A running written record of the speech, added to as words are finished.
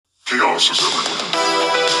Chaos is everywhere.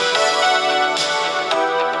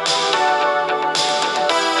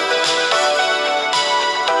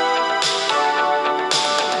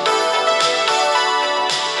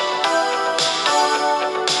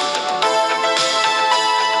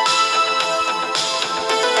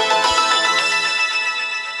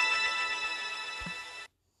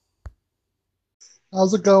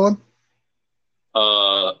 How's it going?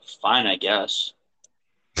 Fine, I guess.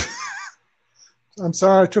 I'm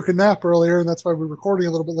sorry I took a nap earlier, and that's why we're recording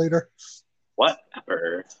a little bit later.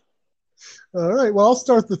 Whatever. All right, well, I'll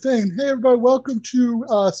start the thing. Hey, everybody, welcome to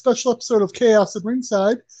a special episode of Chaos at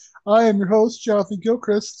Ringside. I am your host, Jonathan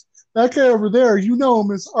Gilchrist. That guy over there, you know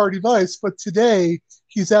him as Artie Vice, but today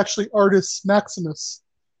he's actually Artis Maximus.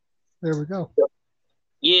 There we go.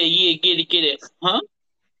 Yeah, get it. Huh?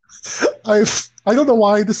 I don't know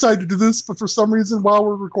why I decided to do this, but for some reason, while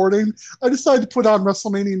we're recording, I decided to put on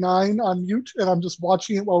WrestleMania 9 on mute, and I'm just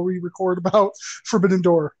watching it while we record about Forbidden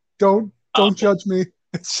Door. Don't judge me.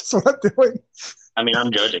 It's just what I'm doing. I mean,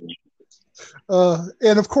 I'm judging you.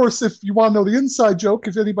 And of course, if you want to know the inside joke,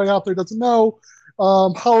 if anybody out there doesn't know,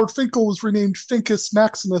 Howard Finkel was renamed Fincus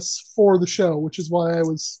Maximus for the show, which is why I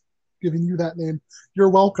was giving you that name. You're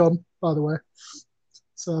welcome, by the way.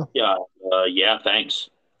 So, Yeah, thanks.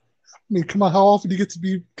 I mean, come on, how often do you get to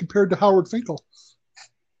be compared to Howard Finkel?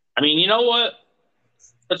 I mean, you know what?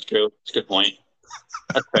 That's true. It's a good point.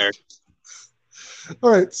 That's fair. All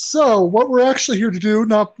right, so what we're actually here to do,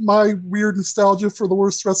 not my weird nostalgia for the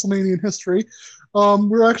worst WrestleMania in history,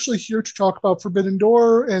 we're actually here to talk about Forbidden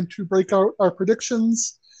Door and to break out our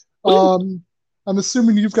predictions. I'm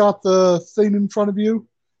assuming you've got the thing in front of you.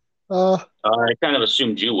 I kind of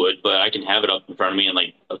assumed you would, but I can have it up in front of me in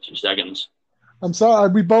like 2 seconds. I'm sorry,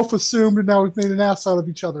 we both assumed, and now we've made an ass out of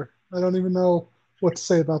each other. I don't even know what to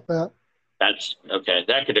say about that. That's okay.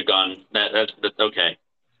 That could have gone. That's okay.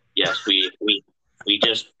 Yes, we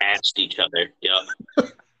just asked each other. Yep.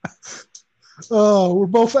 Oh, we're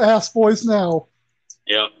both ass boys now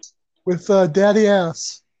Yep. with Daddy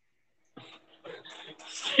Ass.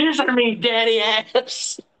 Here's our me, daddy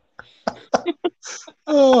ass.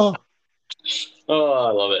 Oh, Oh,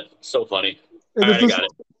 I love it. So funny. and All if right, I this got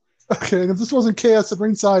it. okay, and if this wasn't Chaos at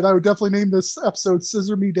Ringside, I would definitely name this episode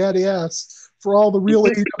 "Scissor Me Daddy Ass" for all the real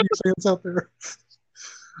AEW fans out there.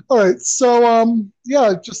 All right, so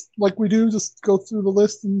yeah, just like we do, just go through the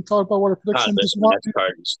list and talk about what our God, predictions. this next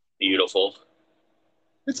card is beautiful.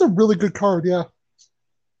 It's a really good card, yeah.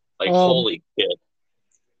 Like, holy shit.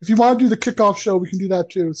 If you want to do the kickoff show, we can do that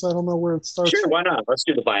too. So I don't know where it starts. Sure, why not? Let's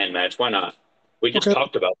do the buy-in match. Why not? We just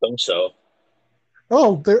talked about them, so.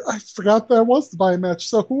 Oh, I forgot that was the buy-in match.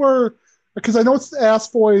 So who are? Because I know it's the Ass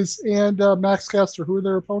Boys and Max Caster. Who are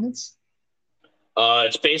their opponents?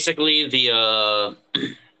 It's basically the.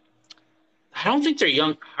 I don't think they're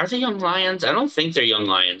young. Are they Young Lions? I don't think they're Young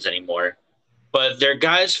Lions anymore. But they're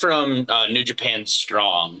guys from New Japan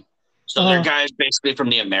Strong. So they're guys basically from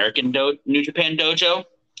the American New Japan Dojo.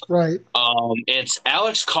 Right. It's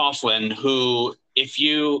Alex Coughlin, who,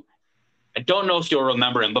 I don't know if you'll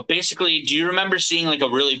remember him, but basically, do you remember seeing like a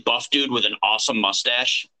really buff dude with an awesome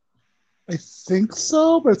mustache? I think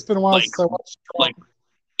so, but it's been a while since I watched Strong.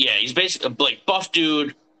 Yeah, he's basically like buff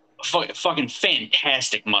dude, fucking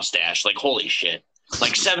fantastic mustache. Like, holy shit.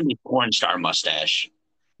 Like 70s porn star mustache.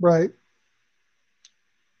 Right.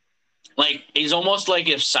 Like, he's almost like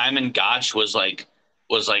if Simon Gotch was like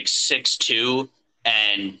 6'2"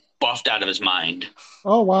 and buffed out of his mind.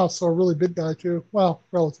 Oh wow, so a really big guy too. Well,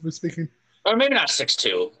 relatively speaking. Or maybe not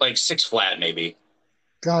 6'2", like 6 flat maybe.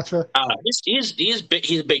 Gotcha. He's big.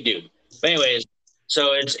 He's a big dude. But anyways,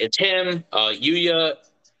 so it's him, Yuya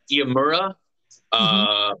Iamura,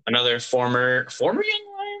 another former young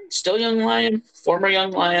lion, still young lion, former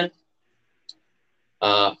young lion.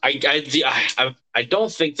 I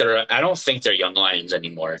don't think they're young lions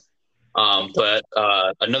anymore. But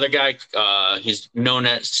another guy, he's known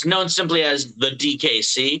simply as the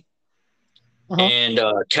DKC, and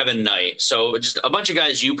Kevin Knight. So just a bunch of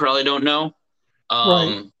guys you probably don't know.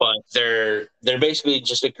 But they're basically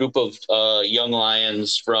just a group of young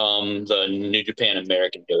lions from the New Japan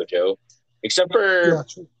American Dojo, except for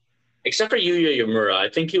Yuya Yamura. I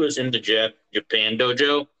think he was in the Japan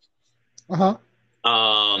Dojo.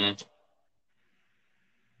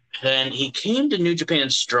 Then he came to New Japan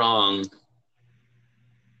Strong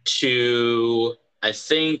to, I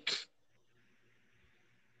think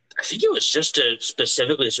it was just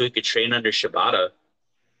specifically so he could train under Shibata.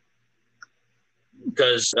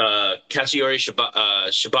 Because Katsuyori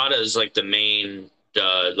Shibata is like the main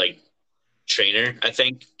like trainer, I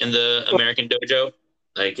think, in the American Dojo.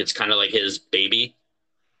 Like, it's kind of like his baby.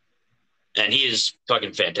 and he is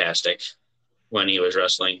fucking fantastic when he was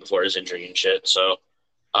wrestling before his injury and shit. So,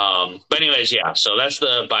 but anyways, yeah. So that's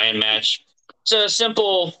the buy-in match. It's a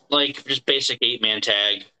simple, like, just basic 8-man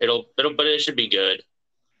tag. But it should be good.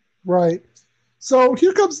 Right. So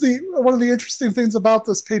here comes the one of the interesting things about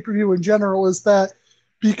this pay-per-view in general is that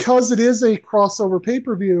because it is a crossover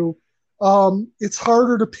pay-per-view, it's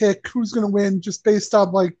harder to pick who's going to win just based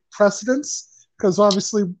on like precedence. Because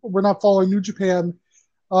obviously we're not following New Japan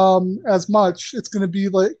as much. It's going to be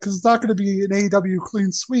like because it's not going to be an AEW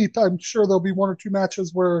clean sweep. I'm sure there'll be one or two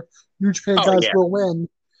matches where New Japan Oh guys yeah, will win.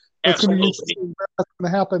 It's going to be absolutely. interesting where that's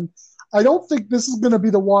going to happen. I don't think this is going to be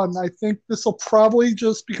the one. I think this will probably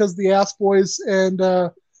just because the Ass Boys and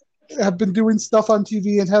have been doing stuff on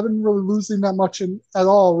TV and haven't really losing that much at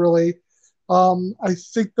all, really. I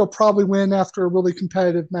think they'll probably win after a really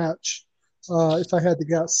competitive match, if I had to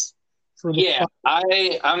guess. Yeah,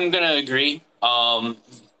 I'm gonna agree.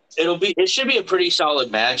 It should be a pretty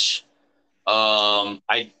solid match.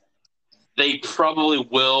 I They probably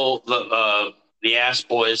will the Ass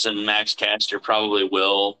Boys and Max Caster probably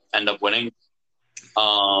will end up winning.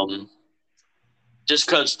 Just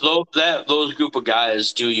because those group of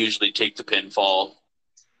guys do usually take the pinfall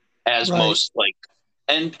as Right. most like,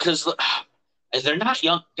 and because they're not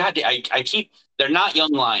young. God, they're not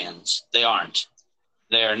young lions. They aren't.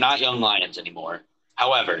 They are not young lions anymore.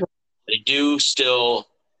 However,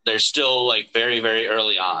 they're still like very, very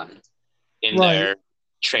early on in their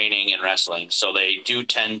training and wrestling. So they do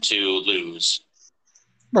tend to lose.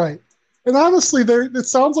 Right. And honestly, it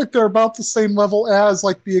sounds like they're about the same level as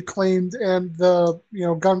like the Acclaimed and the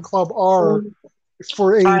Gun Club are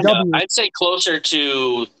for AEW. I'd say closer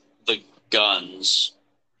to the Guns.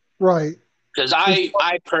 Right. Because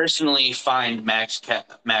I personally find Max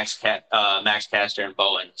Caster and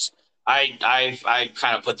Bowens. I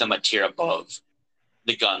kind of put them a tier above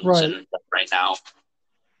the Guns and right now.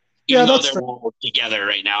 Even though they're all together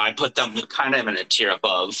right now, I put them kind of in a tier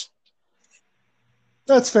above.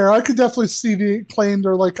 That's fair. I could definitely see the Acclaimed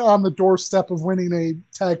are like on the doorstep of winning a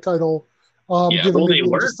tag title. Given maybe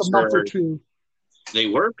just a month or two. They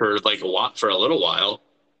were for a little while.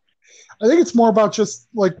 I think it's more about just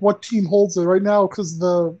like what team holds it right now because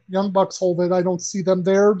the Young Bucks hold it. I don't see them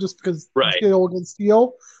there just because heel against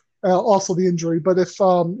heel, also the injury. But if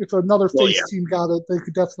another face team got it, they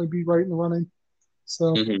could definitely be right in the running.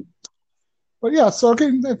 So, but yeah, so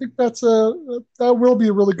again, I think that will be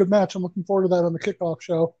a really good match. I'm looking forward to that on the kickoff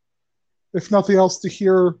show. If nothing else, to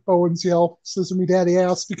hear Bowens yell "Scissor me, daddy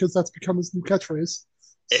ass" because that's become his new catchphrase.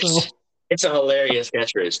 So. It's a hilarious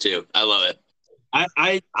catchphrase too. I love it.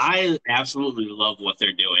 I absolutely love what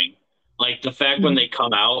they're doing. Like the fact when they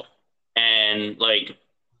come out and like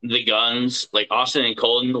the Guns, like Austin and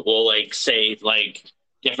Colton will like say like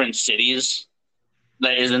different cities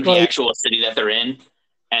that isn't the actual city that they're in,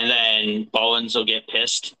 and then Bowens will get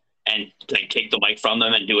pissed and like take the mic from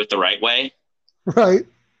them and do it the right way. Right.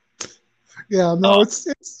 Yeah. No, it's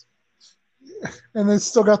and they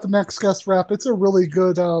still got the Max Guest rap. It's a really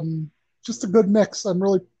good, just a good mix. I'm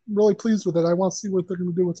really pleased with it. I want to see what they're going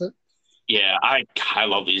to do with it. Yeah, I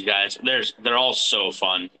love these guys. They're all so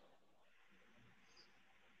fun.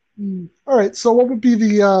 All right, so what would be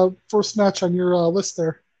the first match on your list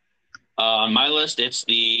there? On my list, it's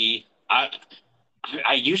I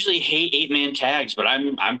usually hate 8-man tags, but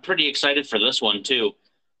I'm pretty excited for this one too.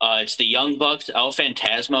 It's the Young Bucks, El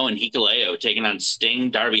Phantasmo, and Hikuleo taking on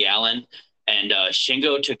Sting, Darby Allin, and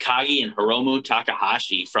Shingo Takagi and Hiromu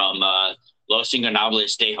Takahashi from Los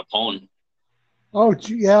Ingobernables de Japón. Oh,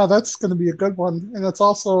 yeah, that's going to be a good one, and it's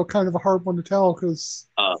also kind of a hard one to tell because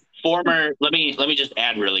former. Let me just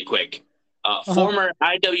add really quick. Former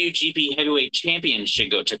IWGP Heavyweight Champion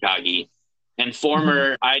Shingo Takagi and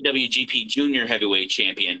former IWGP Junior Heavyweight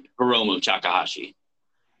Champion Hiromu Takahashi.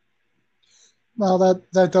 Well,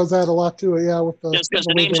 that does add a lot to it, yeah. With just because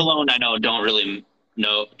the names alone, I know don't really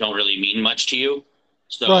mean much to you.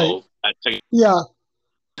 So I figured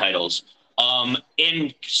titles.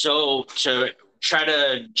 So to try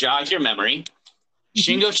to jog your memory,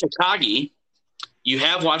 Shingo Takagi, you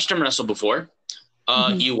have watched him wrestle before.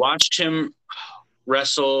 You watched him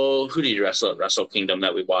wrestle. Who did you wrestle at Wrestle Kingdom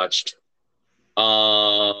that we watched?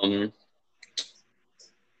 I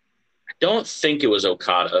don't think it was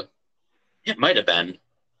Okada. It might have been.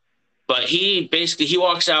 But he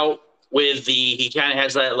walks out with he kind of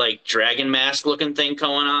has that like dragon mask looking thing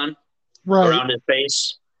going on around his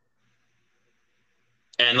face.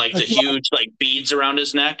 And like the huge like beads around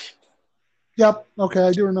his neck. Yep. Okay,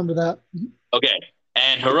 I do remember that. Okay.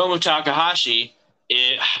 And Hiromu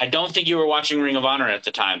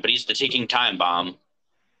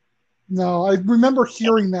No, I remember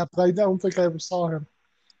hearing that, but I don't think I ever saw him.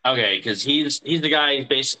 Okay, because he's the guy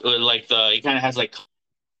basically like he kind of has like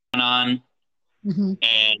on, Hmm.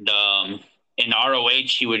 and in ROH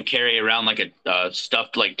he would carry around like a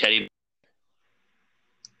stuffed like teddy.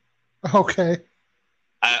 Okay.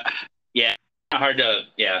 Yeah, hard to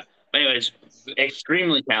yeah. But anyways,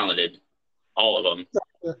 extremely talented, all of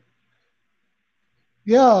them.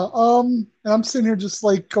 Yeah, and I'm sitting here just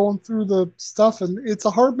like going through the stuff, and it's a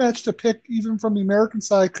hard match to pick even from the American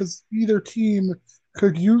side because either team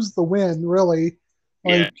could use the win, really.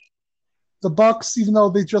 Yeah, Like the Bucks, even though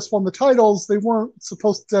they just won the titles, they weren't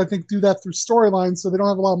supposed to, I think, do that through storyline, so they don't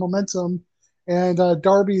have a lot of momentum. And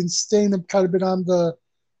Darby and Stain have kind of been on the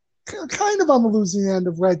losing end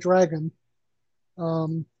of Red Dragon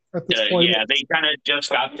at this point. yeah. They kind of just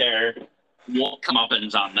got their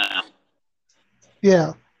comeuppance on them.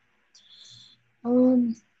 Yeah.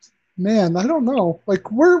 Um, Man, I don't know.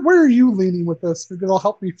 Like, where are you leaning with this? Maybe it'll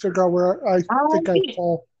help me figure out where I think I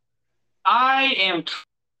fall. I am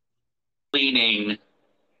leaning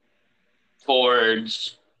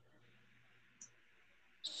towards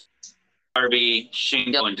Darby,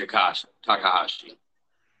 Shingo, and Takahashi.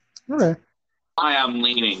 Okay. Why I'm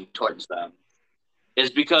leaning towards them is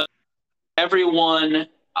because everyone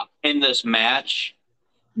in this match,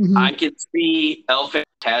 Hmm. I could see El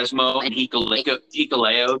Phantasmo and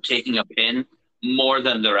Hikuleo taking a pin more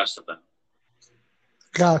than the rest of them.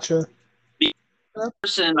 Gotcha. The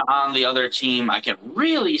person on the other team I can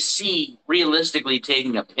really see realistically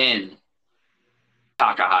taking a pin,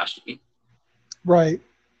 Takahashi. Right.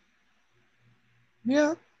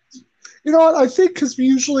 Yeah. You know what? I think because we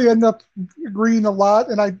usually end up agreeing a lot,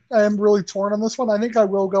 and I am really torn on this one. I think I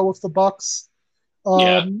will go with the Bucks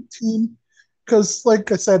Yeah. team because,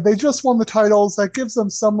 like I said, they just won the titles. That gives them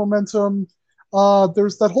some momentum.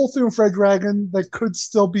 There's that whole thing with Red Dragon that could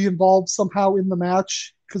still be involved somehow in the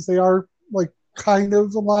match because they are like kind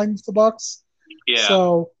of aligned with the Bucks. Yeah.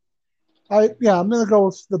 So I'm gonna go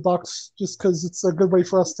with the Bucks just because it's a good way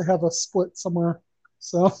for us to have a split somewhere.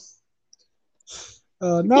 So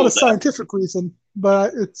not Cool a with that. scientific reason,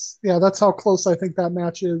 but that's how close I think that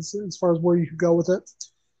match is as far as where you could go with it.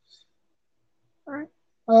 All right.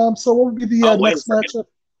 So what would be the Oh, wait a next second. matchup?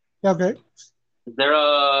 Yeah, okay.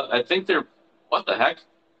 I think what the heck?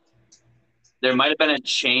 There might have been a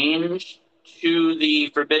change to the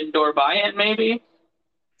Forbidden Door buy-in, maybe?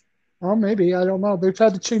 Oh, maybe. I don't know. They've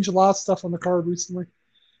had to change a lot of stuff on the card recently.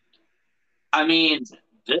 I mean,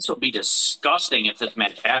 this will be disgusting if this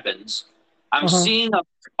match happens. I'm Uh-huh. seeing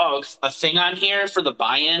a thing on here for the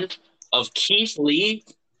buy-in of Keith Lee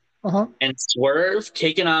Uh-huh. and Swerve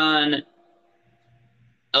taking on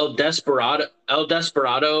El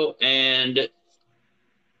Desperado and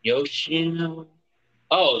Yoshino.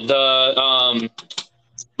 Oh, the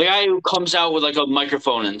guy who comes out with like a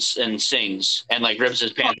microphone and sings and like rips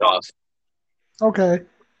his pants off. Okay.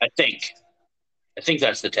 I think. I think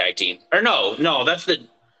that's the tag team. Or no, that's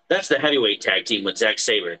the heavyweight tag team with Zack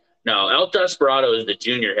Sabre. No, El Desperado is the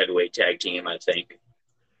junior heavyweight tag team, I think.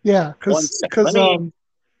 Yeah, One because second. Let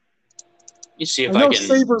me see I if I know can.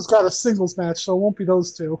 Saber's got a singles match, so it won't be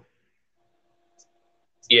those two.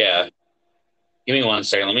 Yeah. Give me 1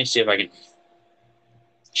 second. Let me see if I can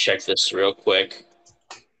check this real quick.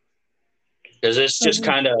 Because this just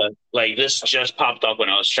kind of like this just popped up when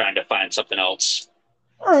I was trying to find something else.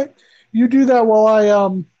 All right. You do that while I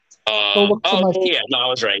go look for my. Yeah, no, I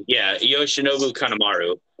was right. Yeah, Yoshinobu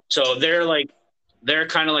Kanemaru. So they're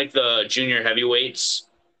kind of like the junior heavyweights.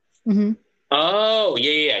 Mhm. Oh,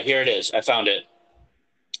 yeah. Here it is. I found it.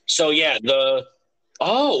 So yeah,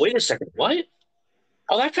 wait a second. What?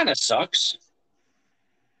 Oh, that kind of sucks.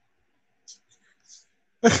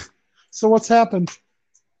 So what's happened?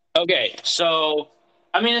 Okay, so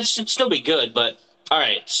I mean, it should still be good, but all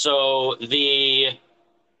right. So the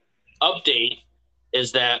update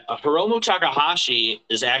is that Hiromu Takahashi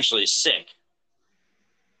is actually sick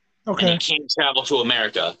and he Okay. can't travel to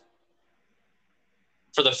America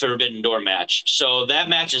for the Forbidden Door match. So that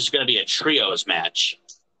match is going to be a trios match.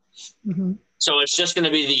 Mhm. So it's just going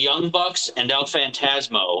to be the Young Bucks and El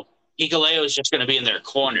Phantasmo. Hikuleo is just going to be in their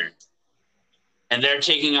corner. And they're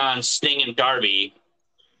taking on Sting and Darby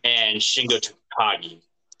and Shingo Takagi.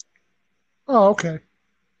 Oh, okay.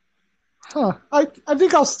 Huh. I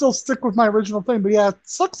think I'll still stick with my original thing, but yeah, it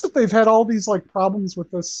sucks that they've had all these like problems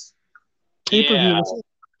with this Yeah. pay-per-view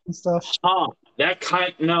and stuff. Huh.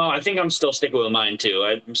 No, I think I'm still sticking with mine too.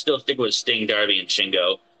 I'm still sticking with Sting, Darby, and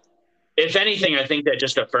Shingo. If anything, I think that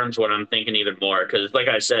just affirms what I'm thinking even more. Because, like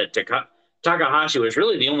I said, Takahashi was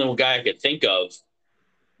really the only guy I could think of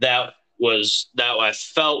that I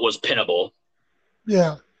felt was pinnable.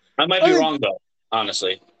 Yeah. I might be wrong though,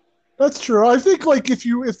 honestly. That's true. I think like if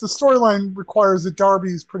the storyline requires it,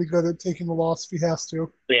 Darby's pretty good at taking the loss if he has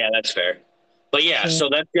to. Yeah, that's fair. But yeah, so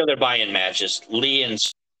that's the other buy-in matches: Lee and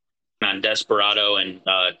on Desperado and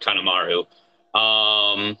Kanemaru.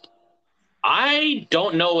 I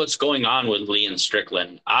don't know what's going on with Lee and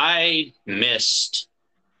Strickland. I missed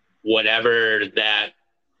whatever that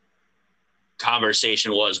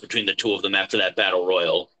conversation was between the two of them after that battle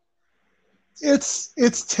royal. It's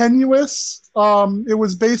tenuous. It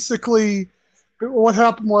was basically what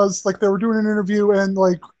happened was like they were doing an interview and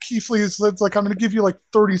like Keith Lee said like I'm going to give you like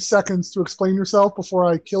 30 seconds to explain yourself before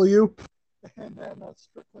I kill you, and then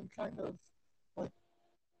Strickland kind of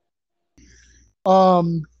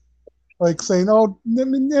like saying, "Oh, I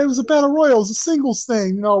mean, it was a battle royal, it was a singles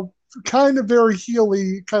thing, kind of very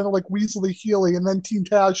heely, kind of like Weasley heely." And then Team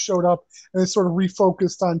Taz showed up, and they sort of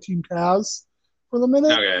refocused on Team Taz for the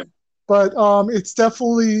minute. Okay. But there's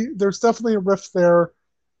definitely a rift there.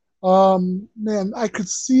 Man, I could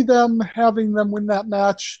see them having them win that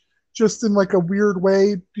match just in like a weird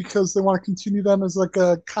way because they want to continue them as like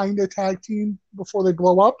a kind of tag team before they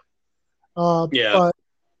blow up. Yeah. But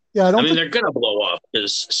yeah, I mean, they're gonna blow up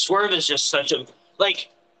because Swerve is just such a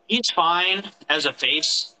he's fine as a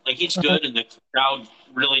face, like he's good, and the crowd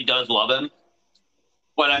really does love him.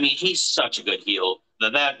 But I mean, he's such a good heel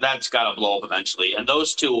that's got to blow up eventually, and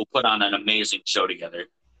those two will put on an amazing show together,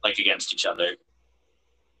 like against each other.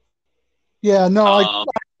 Yeah, no,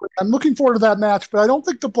 I'm looking forward to that match, but I don't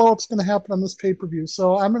think the blow up's going to happen on this pay-per-view.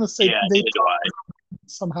 So I'm going to say they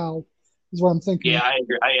somehow is what I'm thinking. Yeah, I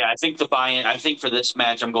agree. I think the buy-in. I think for this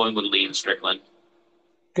match, I'm going with Lee and Strickland.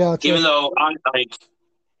 Gotcha. Even though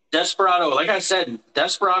Desperado, like I said,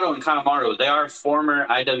 Desperado and Kanemaru, they are former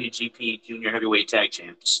IWGP Junior Heavyweight Tag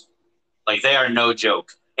Champs. Like they are no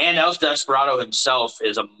joke. And El Desperado himself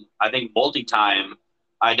is I think multi-time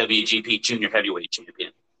IWGP Junior Heavyweight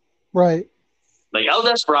Champion. Right. Like El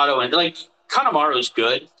Desperado and like Kanemaru is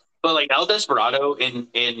good, but like El Desperado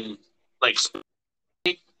in like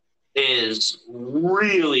is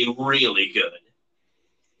really, really good.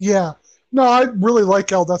 Yeah. No, I really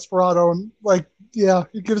like El Desperado, and like, yeah,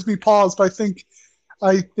 it gives me pause. But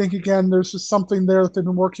I think again, there's just something there that they've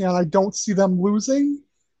been working on. I don't see them losing.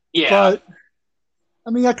 Yeah. But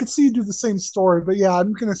I mean, I could see you do the same story. But yeah,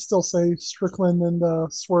 I'm gonna still say Strickland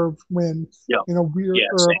and Swerve win. Yeah.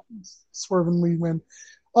 Swerve and Lee win.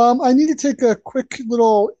 I need to take a quick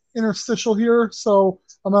little interstitial here, so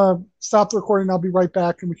I'm gonna stop the recording. I'll be right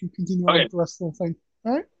back, and we can continue on with the rest of the thing.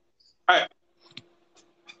 All right. All right.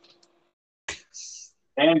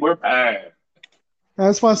 And we're back. I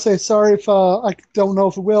just want to say sorry if I don't know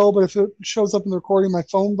if it will, but if it shows up in the recording, my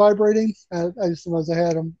phone vibrating, I just realized I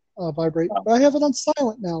had them vibrate. But I have it on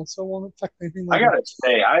silent now, so it won't affect anything. I gotta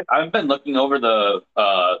say, I've been looking over the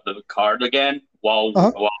card again while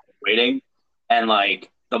waiting, and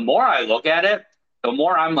like the more I look at it, the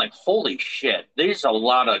more I'm like, holy shit! There's a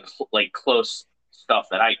lot of like close stuff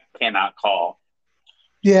that I cannot call.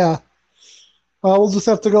 Yeah, we'll just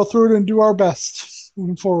have to go through it and do our best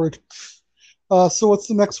moving forward. So what's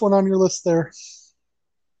the next one on your list there?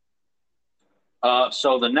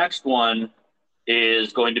 So the next one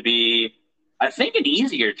is going to be, I think, an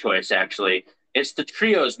easier choice, actually. It's the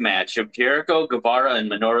trios match of Jericho, Guevara, and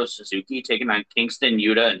Minoru Suzuki taking on Kingston,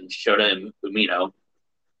 Yuta, and Shota Umino.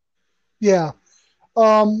 Yeah.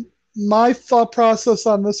 My thought process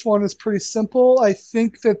on this one is pretty simple. I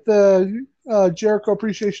think that the Jericho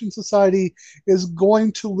Appreciation Society is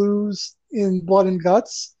going to lose in Blood and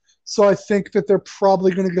Guts. So I think that they're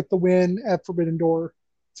probably going to get the win at Forbidden Door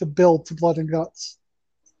to build to Blood and Guts.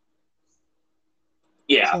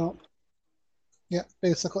 Yeah. So, yeah,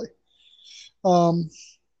 basically.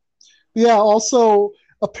 Yeah, also,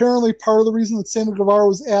 apparently part of the reason that Sammy Guevara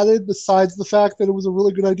was added, besides the fact that it was a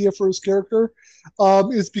really good idea for his character,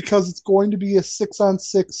 is because it's going to be a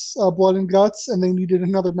 6-on-6 Blood and Guts, and they needed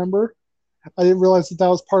another member. I didn't realize that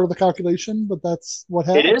was part of the calculation, but that's what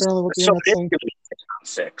happened. It is. Apparently what the internet's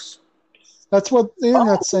saying. 6-on-6. That's what the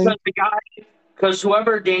internet's saying. Because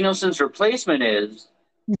whoever Danielson's replacement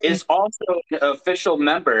is also an official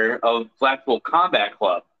member of Blackpool Combat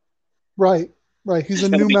Club. Right. He's a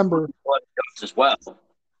new member as well.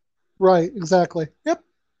 Right. Exactly. Yep.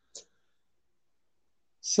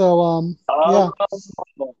 So, yeah.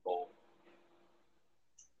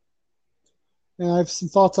 And I have some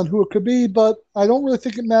thoughts on who it could be, but I don't really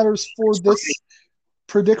think it matters for this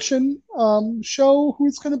prediction show who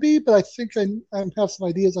it's going to be. But I think I have some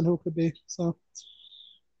ideas on who it could be. So,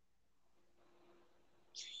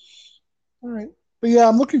 all right. But yeah,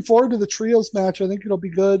 I'm looking forward to the trios match. I think it'll be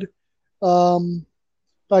good. But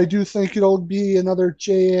but I do think it'll be another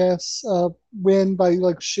JS win by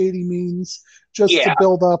like shady means, just to Yeah,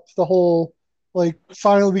 build up the whole like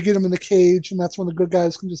finally we get him in the cage, and that's when the good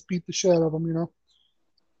guys can just beat the shit out of him, you know.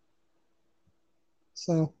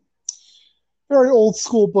 So very old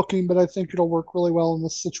school booking, but I think it'll work really well in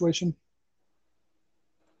this situation.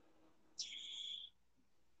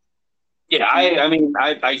 yeah.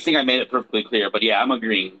 I think I made it perfectly clear, but yeah, I'm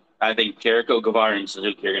agreeing. I think Jericho, Guevara, and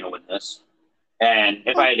Suzuki are going to win this. And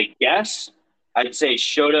if I had to guess, I'd say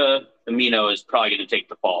Shota Umino is probably going to take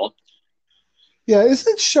the fall. Yeah,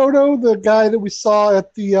 isn't Shoto the guy that we saw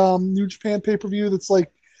at the New Japan pay per view? That's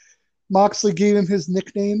like Moxley gave him his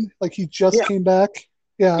nickname, like he just Yeah. came back.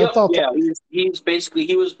 Yeah, I Yep. thought that. Yeah.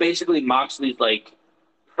 He was basically Moxley's like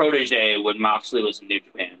protege when Moxley was in New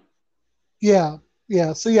Japan. Yeah,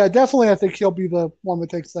 yeah. So yeah, definitely, I think he'll be the one that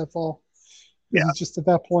takes that fall because Yeah. he's just at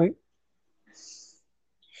that point.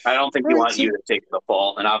 I don't think All you right, want so you to take the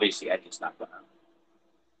fall, and obviously Eddie's not going to.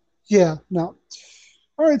 yeah, no.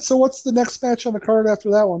 All right, so what's the next match on the card after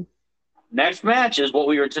that one? Next match is what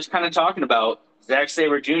we were just kind of talking about. Zack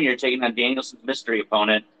Sabre Jr. taking on Danielson's mystery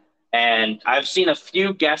opponent. And I've seen a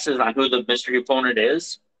few guesses on who the mystery opponent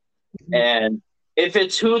is. And if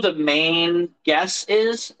it's who the main guess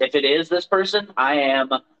is, if it is this person, I am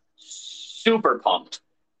super pumped.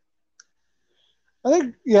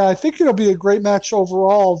 I think it'll be a great match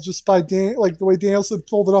overall, just by like the way Danielson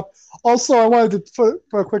pulled it up. Also, I wanted to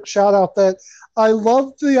put a quick shout out that I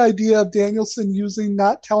love the idea of Danielson using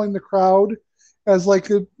not telling the crowd as like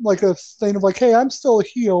a thing of like, hey, I'm still a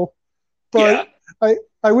heel, Yeah. but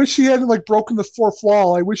I wish he hadn't like broken the fourth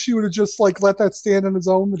wall. I wish he would have just like let that stand on his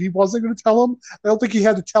own that he wasn't going to tell him. I don't think he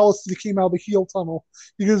had to tell us that he came out of the heel tunnel.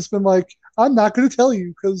 He could have just been like, I'm not going to tell you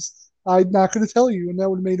because I'm not going to tell you, and that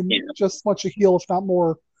would have made him Yeah. just as much a heel, if not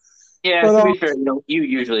more. Yeah, But to be fair, you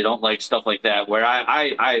usually don't like stuff like that where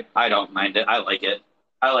I don't mind it. I like it.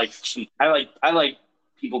 I like cheek. I like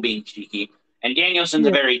people being cheeky. And Danielson's a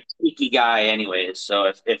yeah, very cheeky guy anyways,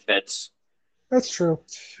 so if that's that's true.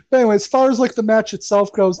 But anyway, as far as like the match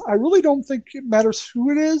itself goes, I really don't think it matters who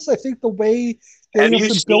it is. I think the way have you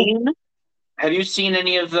Danielson built seen have you seen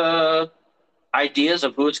any of the ideas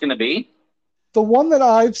of who it's gonna be? the one that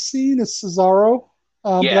I've seen is Cesaro,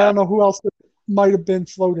 but I Yeah. don't know who else it might have been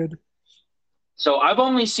floated. So I've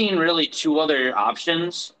only seen really two other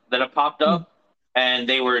options that have popped Hmm. up, and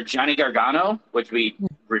they were Johnny Gargano, which would be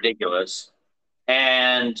ridiculous,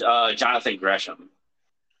 and Jonathan Gresham,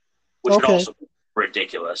 which would Okay, also be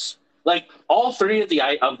ridiculous. Like all three of the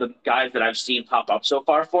guys that I've seen pop up so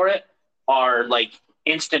far for it are like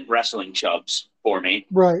instant wrestling chubs for me.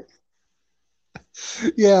 right.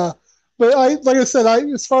 Yeah. But like I said,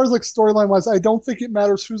 as far as like storyline wise, I don't think it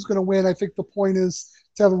matters who's going to win. I think the point is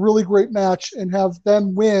to have a really great match and have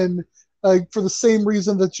them win for the same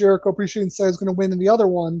reason that Jericho appreciating said is going to win in the other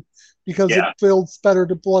one because it Yeah. builds better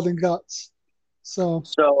to blood and guts. So,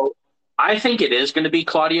 So I think it is going to be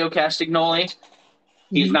Claudio Castagnoli.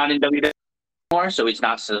 He's mhm, not in WWE anymore, so he's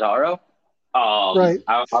not Cesaro. right.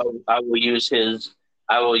 I will use his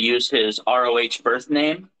ROH birth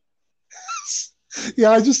name.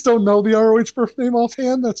 Yeah, I just don't know the ROH birth name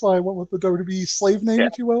offhand. That's why I went with the WWE slave name, Yeah.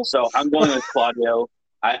 if you will. So I'm going with Claudio.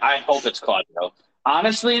 I hope it's Claudio.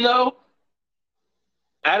 Honestly, though,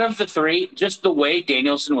 out of the three, just the way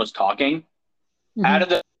Danielson was talking, out Mhm. of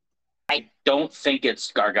the, I don't think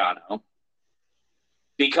it's Gargano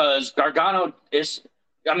because Gargano is.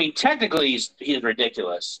 I mean, technically, he's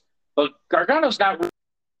ridiculous, but Gargano's not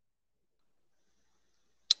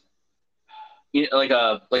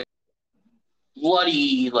like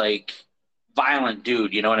bloody like violent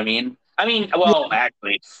dude. You know what I mean? I mean, Yeah, well,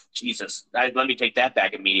 actually, Jesus, let me take that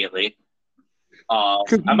back immediately. because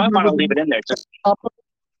I you might want remember to leave the it in there just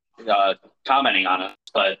commenting on it,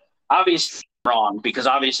 but obviously wrong because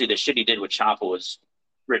obviously the shit he did with Ciampa was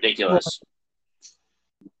right, ridiculous.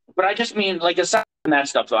 But I just mean like aside from that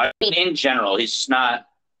stuff, though, I mean in general, he's just not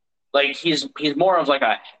like he's more of like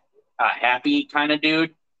a happy kind of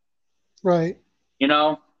dude, right. you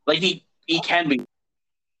know. Like he can be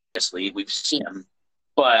obviously we've seen him,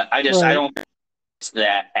 but I Right. don't think it's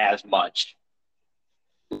that as much.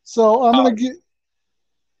 So Um, I'm gonna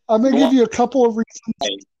the give one you a couple of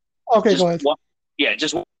reasons. Okay, go just ahead. one, yeah,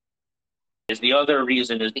 just one is the other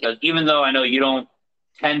reason is because even though I know you don't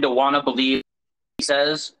tend to want to believe he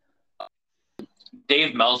says,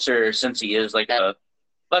 Dave Meltzer, since he is like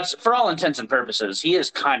let's for all intents and purposes, he is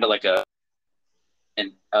kind of like an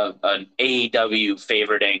AEW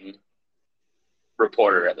favoriting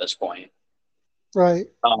reporter at this point. Right.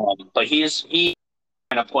 But he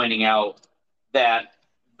kind of pointing out that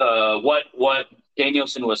the what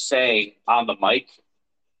Danielson was saying on the mic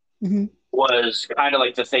Hmm. was kind of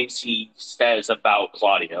like the things he says about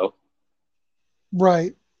Claudio.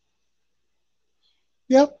 Right.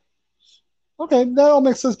 Yep. Okay, that all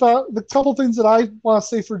makes sense. But the couple things that I want to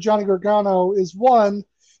say for Johnny Gargano is one,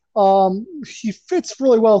 he fits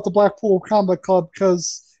really well at the Blackpool Combat Club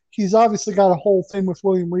because he's obviously got a whole thing with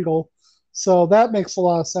William Regal. So that makes a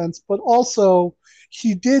lot of sense. But also,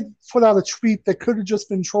 he did put out a tweet that could have just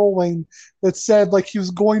been trolling that said like he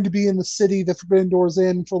was going to be in the city that Forbidden Door's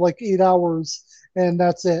in for like 8 hours and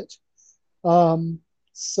that's it.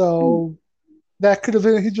 So that could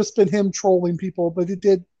have just been him trolling people, but he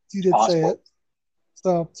did say Possible. it.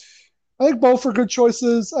 So I think both are good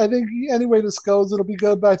choices. I think any way this goes, it'll be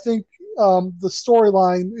good. But I think the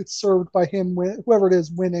storyline it's served by him, whoever it is,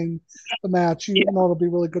 winning the match. You Yeah. know, it'll be a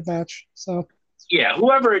really good match. So Yeah,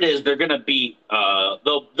 whoever it is, they're gonna beat.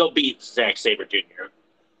 They'll beat Zack Sabre Jr.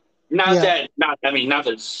 yeah, Not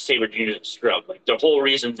that Sabre Jr. is a scrub. Like the whole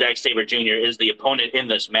reason Zack Sabre Jr. is the opponent in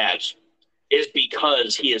this match is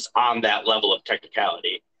because he is on that level of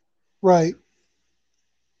technicality. right.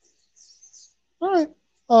 All right.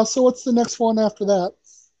 So what's the next one after that?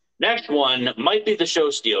 Next one might be the show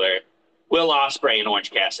stealer, Will Ospreay and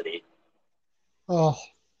Orange Cassidy. Oh,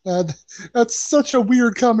 that, that's such a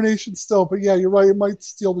weird combination still. But yeah, you're right. It might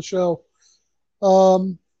steal the show.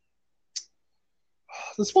 Um,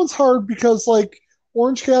 this one's hard because like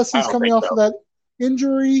Orange I Cassidy's don't coming think off of so. that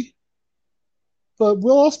injury, but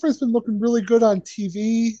Will Ospreay's been looking really good on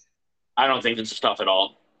TV. I don't think this is tough at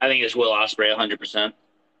all. I think it's Will Ospreay 100%.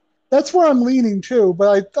 That's where I'm leaning too,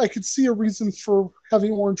 but I could see a reason for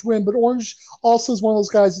having Orange win. But Orange also is one of those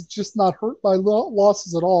guys that's just not hurt by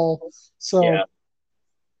losses at all. Yeah, So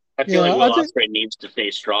I feel like yeah, I Will think Ospreay needs to stay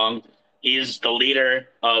strong. He's the leader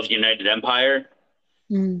of United Empire,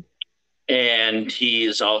 mm, and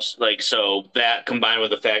he's also like so that combined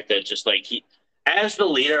with the fact that just like he, as the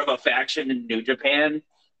leader of a faction in New Japan,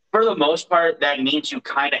 for the most part, that means you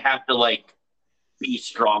kind of have to like be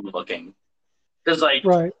strong looking because like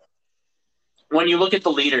right. when you look at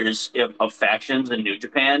the leaders of factions in New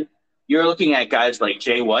Japan, you're looking at guys like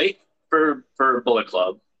Jay White for Bullet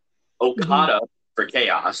Club, Hmm. Okada for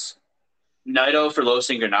Chaos, Naito for Los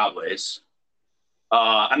Ingobernables.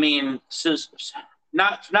 I mean,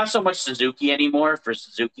 not so much Suzuki anymore for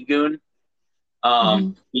Suzuki Gun.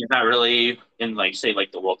 Hmm. He's not really in like say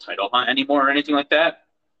like the world title hunt anymore or anything like that.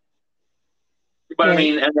 But I Right.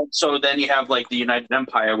 mean, and then, so then you have like the United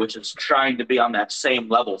Empire, which is trying to be on that same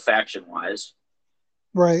level faction wise.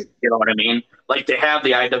 Right. You know what I mean? Like they have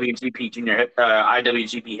the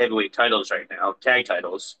IWGP heavyweight titles right now, tag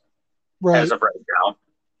titles as Right. of right now.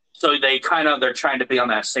 So they're trying to be on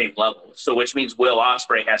that same level. So which means Will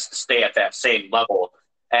Ospreay has to stay at that same level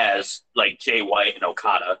as like Jay White and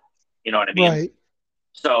Okada. You know what I mean? Right.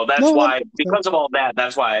 So that's No, that why, makes because sense. of all that,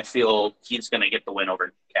 that's why I feel he's going to get the win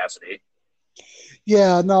over Cassidy.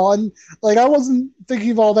 Yeah, no, and like I wasn't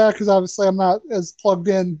thinking of all that because obviously I'm not as plugged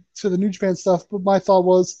in to the New Japan stuff. But my thought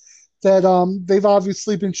was that they've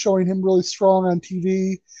obviously been showing him really strong on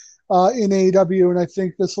TV in AEW, and I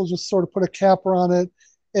think this will just sort of put a capper on it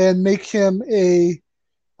and make him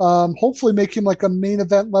hopefully make him like a main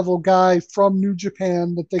event level guy from New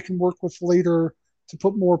Japan that they can work with later to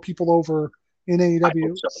put more people over in I hope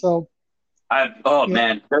AEW. so. So Oh yeah,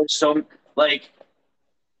 man, there's so like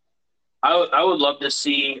I would love to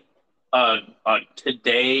see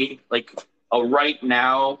today like a right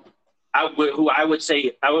now. I would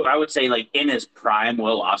say like in his prime,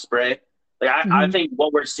 Will Ospreay. Like I hmm, think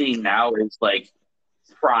what we're seeing now is like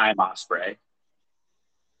prime Ospreay.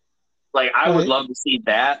 Like I would right. love to see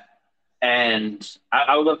that, and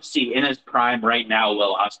I would love to see in his prime right now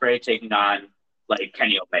Will Ospreay taking on like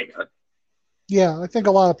Kenny Omega. Yeah, I think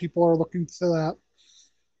a lot of people are looking to that.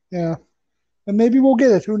 Yeah. And maybe we'll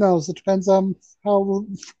get it. Who knows? It depends on how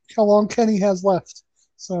long Kenny has left.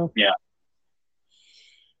 So, Yeah.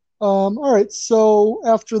 all right. So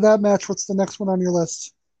after that match, what's the next one on your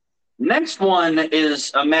list? Next one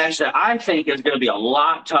is a match that I think is going to be a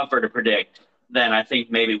lot tougher to predict than I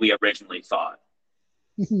think maybe we originally thought.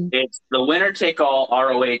 Mhm. It's the winner take all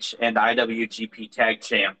ROH and IWGP Tag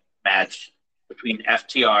Champ match between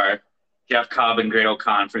FTR, Jeff Cobb and Great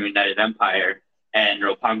O'Khan from United Empire, and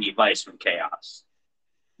Roppongi Vice from Chaos.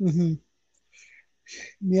 Mhm.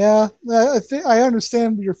 Yeah, I think I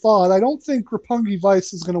understand your thought. I don't think Rapungi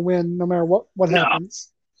Vice is going to win, no matter what No,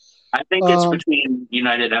 happens. I think it's Um, between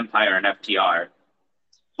United Empire and FTR.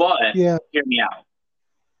 But yeah. hear me out.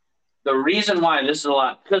 The reason why this is a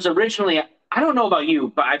lot, because originally, I don't know about you,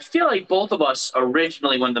 but I feel like both of us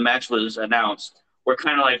originally, when the match was announced, were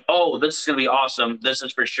kind of like, oh, this is going to be awesome. This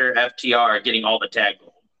is for sure FTR getting all the tag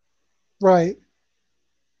gold. Right.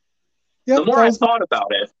 The Yep, more that I was thought about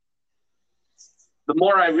it, the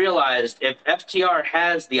more I realized if FTR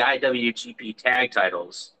has the IWGP tag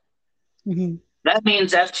titles, mm-hmm. that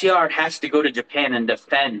means FTR has to go to Japan and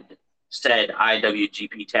defend said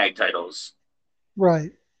IWGP tag titles.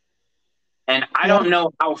 Right. And I Yeah. don't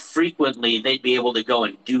know how frequently they'd be able to go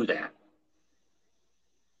and do that.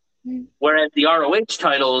 Mm. Whereas the ROH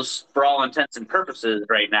titles, for all intents and purposes,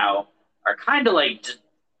 right now, are kind of like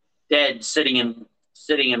dead, sitting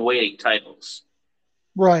and waiting titles.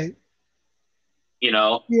 Right. You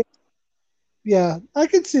know? Yeah. Yeah, I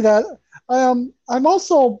can see that. I'm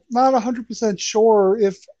also not 100% sure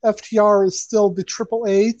if FTR is still the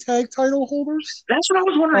AAA tag title holders. That's what I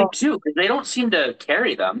was Uh, wondering too, because they don't seem to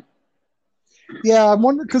carry them. yeah, I'm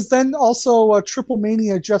wondering because then also Triple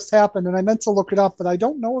Mania just happened, and I meant to look it up, but I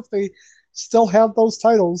don't know if they still have those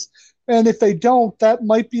titles. And if they don't, that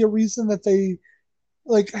might be a reason that they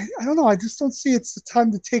like. I don't know. I just don't see it's the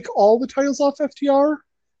time to take all the titles off FTR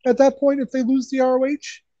at that point if they lose the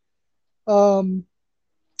ROH. Um,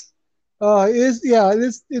 it is, yeah, it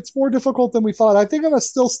is. It's more difficult than we thought. I think I'm gonna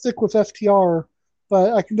still stick with FTR,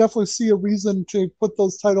 but I can definitely see a reason to put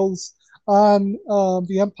those titles on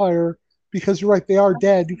the Empire because you're right, they are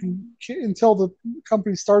dead. You can until the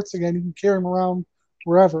company starts again, you can carry them around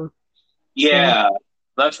wherever. So Yeah,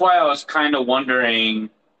 that's why I was kind of wondering.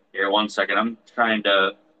 Here, one second. I'm trying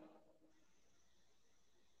to.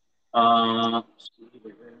 Uh,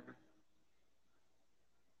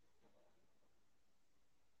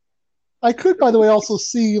 I could, by the way, also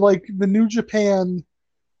see like the New Japan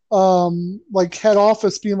like head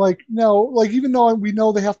office being like, no, like even though we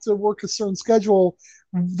know they have to work a certain schedule,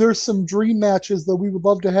 there's some dream matches that we would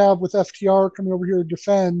love to have with FTR coming over here to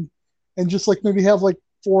defend, and just like maybe have like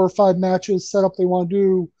 4 or 5 matches set up they want to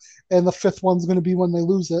do, and the fifth one's going to be when they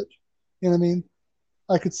lose it. You know what I mean?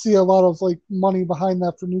 I could see a lot of like money behind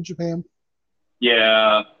that for New Japan.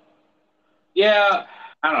 yeah, yeah.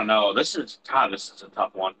 I don't know. This is a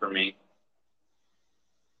tough one for me.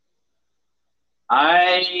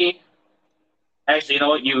 I actually, you know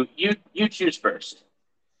what? You choose first.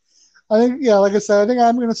 I think, yeah, like I said, I think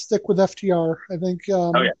I'm going to stick with FTR. I think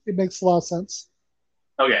Okay. it makes a lot of sense.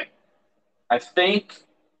 Okay. I think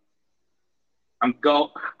I'm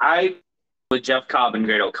go. I with Jeff Cobb and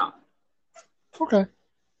Great O'Connor. Okay.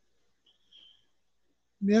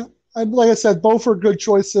 Yeah, like I said, both are good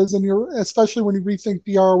choices, and you're especially when you rethink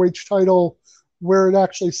the ROH title where it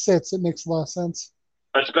actually sits, it makes a lot of sense.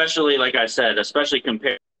 Especially, like I said, especially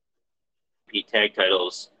compared to tag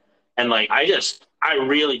titles. And like, I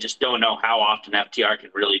really just don't know how often FTR can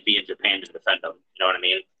really be in Japan to defend them. You know what I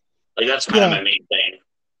mean? Like, that's kind of Yeah, my main thing.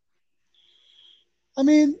 I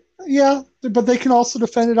mean, yeah, but they can also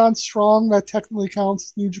defend it on Strong. That technically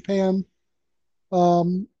counts New Japan.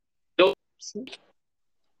 Um, Those so,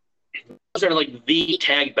 are like the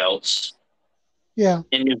tag belts yeah,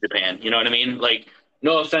 in New Japan. You know what I mean? Like,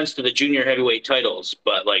 no offense to the junior heavyweight titles,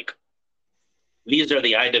 but like, these are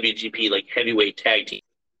the IWGP like heavyweight tag team.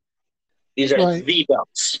 These are right. the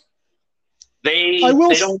belts. I will.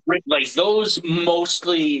 They don't like those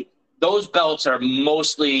mostly. Those belts are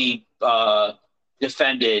mostly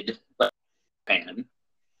defended by Japan.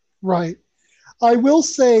 Right. I will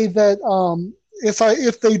say that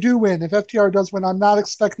if they do win, if FTR does win, I'm not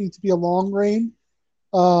expecting it to be a long reign.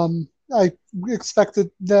 I expected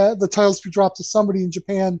the titles to be dropped to somebody in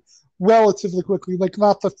Japan relatively quickly, like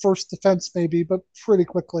not the first defense maybe, but pretty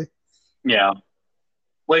quickly. Yeah.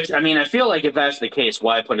 Which I mean, I feel like if that's the case,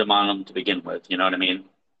 why put them on them to begin with? You know what I mean?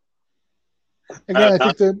 Again, I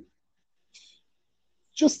think that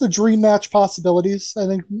just the dream match possibilities, I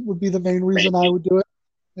think would be the main reason I Maybe. would do it.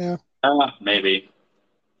 Yeah. Maybe.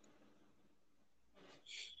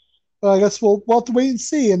 I guess we'll have to wait and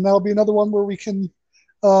see, and that'll be another one where we can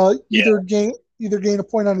Yeah. either gain a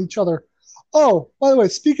point on each other. Oh, by the way,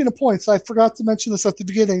 speaking of points, I forgot to mention this at the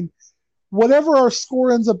beginning. Whatever our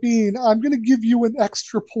score ends up being, I'm going to give you an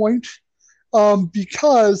extra point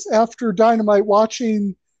because after Dynamite,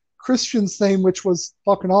 watching Christian's thing, which was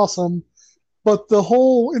fucking awesome, but the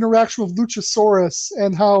whole interaction with Luchasaurus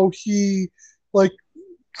and how he like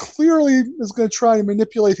clearly is going to try and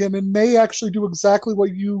manipulate him and may actually do exactly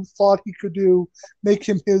what you thought he could do, make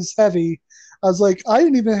him his heavy. I was like, I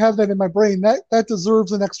didn't even have that in my brain. That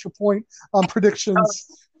deserves an extra point on predictions.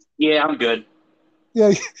 Yeah, I'm good.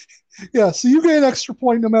 Yeah, yeah. So you get an extra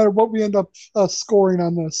point no matter what we end up scoring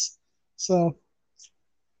on this. So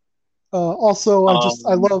also, Um,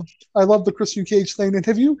 I love the Christian Cage thing. And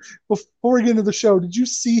have you before we get into the show, did you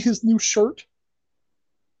see his new shirt?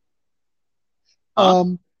 huh?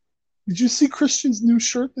 Um, did you see Christian's new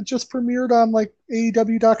shirt that just premiered on like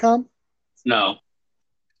AEW.com? No.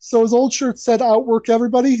 So his old shirt said "Outwork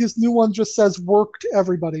everybody." His new one just says "Worked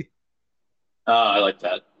everybody." I like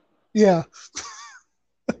that. Yeah.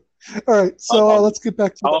 All right. So let's get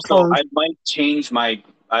back to the Also, card. I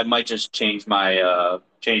might just change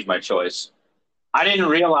my choice. I didn't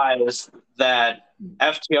realize that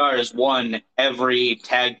FTR has won every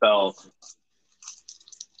tag belt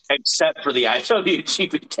except for the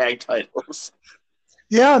IWGP tag titles.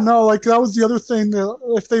 Yeah, no, like that was the other thing.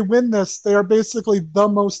 If they win this, they are basically the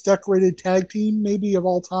most decorated tag team, maybe of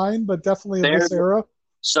all time, but definitely of They're, this era.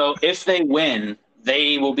 so if they win,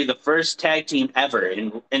 they will be the first tag team ever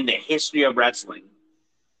in the history of wrestling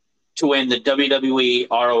to win the WWE,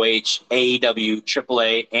 ROH, AEW,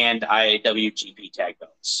 AAA, and IWGP tag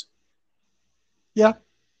belts. Yeah,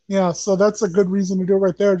 yeah. So that's a good reason to do it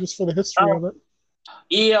right there, just for the history of it.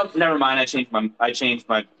 Yep, never mind. I changed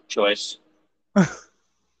my choice.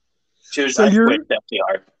 So I you're switched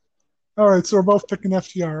FTR. all right. So we're both picking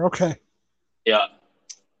FTR. Okay. Yeah.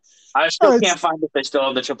 I All still right. can't find if they still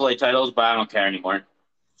have the AAA titles, but I don't care anymore.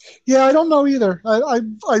 Yeah, I don't know either. I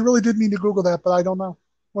really did mean to Google that, but I don't know.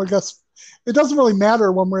 Well, I guess it doesn't really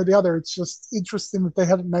matter one way or the other. It's just interesting that they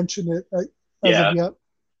haven't mentioned it as of Yeah.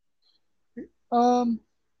 yet. All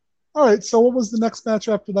right. So what was the next match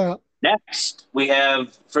after that? Next, we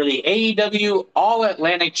have for the AEW All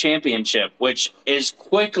Atlantic Championship, which is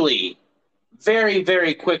quickly, very,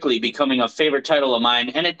 very quickly becoming a favorite title of mine,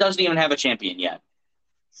 and it doesn't even have a champion yet.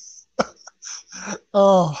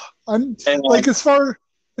 Oh, I'm And like as far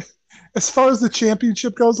as the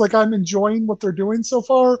championship goes, like I'm enjoying what they're doing so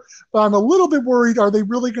far, but I'm a little bit worried. Are they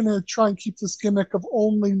really going to try and keep this gimmick of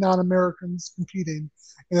only non-Americans competing?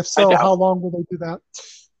 And if I so, doubt how it. long will they do that?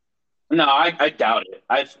 No, I doubt it.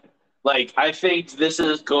 I think this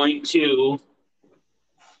is going to.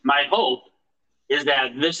 My hope is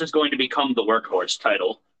that this is going to become the workhorse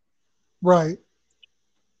title. Right.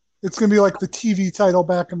 It's going to be like the TV title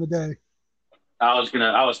back in the day. I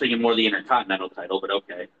was thinking more the Intercontinental title, but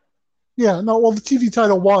okay. Yeah, no, well, the TV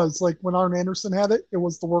title was like when Arn Anderson had it, it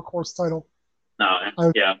was the workhorse title. No,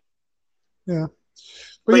 I, yeah, yeah.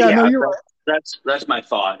 But but yeah, no, yeah, you're right. that's my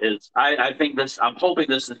thought. Is I think this. I'm hoping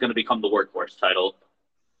this is going to become the workhorse title,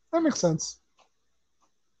 That makes sense.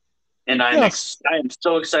 and Yes. I am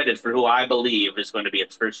so excited for who I believe is going to be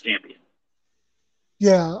its first champion.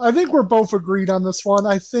 Yeah, I think we're both agreed on this one.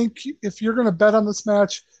 I think if you're going to bet on this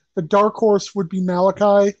match, the dark horse would be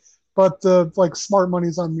Malachi, but the like smart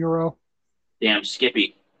money's on Miro. Damn,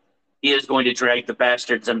 Skippy, he is going to drag the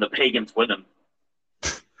bastards and the pagans with him.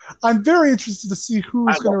 I'm very interested to see I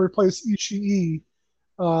who's going love. to replace Ishii.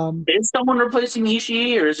 Is someone replacing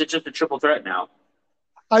Ishii, or is it just a triple threat now?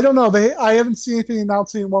 I don't know. I haven't seen anything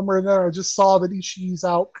announcing one way or another. I just saw that Ishii's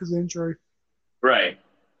out because of injury. Right.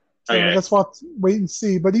 So I Okay. guess we'll have to wait and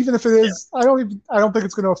see. But even if it Yeah. is, I don't think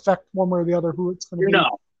it's going to affect one way or the other who it's going to be.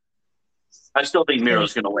 No, I still think So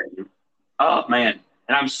Miro's going to win. Oh man,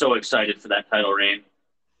 and I'm so excited for that title reign.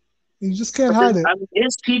 you just can't hide it. I mean,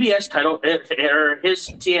 his TBS title or his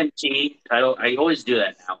TNT title, I always do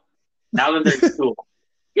that now. Now that they're cool,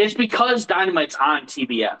 it's because Dynamite's on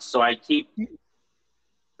TBS, so I keep.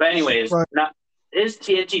 But anyways, Right. not his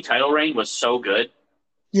TNT title reign was so good,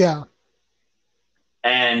 Yeah.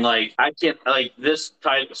 and like I can't like this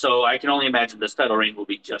title, so I can only imagine this title reign will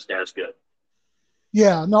be just as good.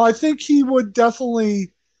 Yeah. No, I think he would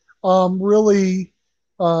definitely really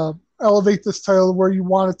elevate this title where you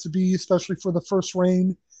want it to be, especially for the first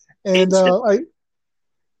reign. And Instantly,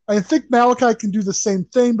 I think Malachi can do the same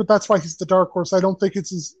thing, but that's why he's the dark horse. I don't think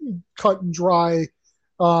it's as cut and dry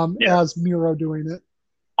yeah. as Miro doing it.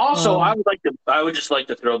 Also, Um, I would just like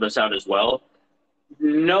to throw this out as well.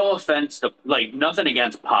 No offense to like nothing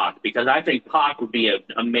against Pac because I think Pac would be an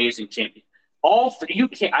amazing champion. You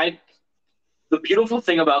can't. The beautiful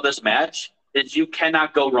thing about this match is you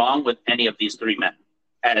cannot go wrong with any of these three men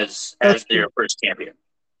that's as their true. first champion.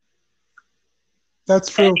 That's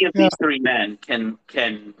true. Any of Yeah. these three men can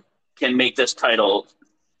make this title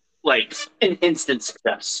like an instant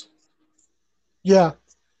success. Yeah.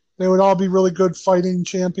 They would all be really good fighting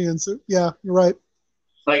champions. Yeah, you're right.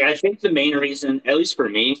 Like I think the main reason, at least for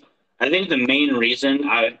me, I think the main reason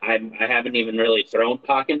I haven't even really thrown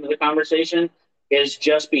Pac into the conversation is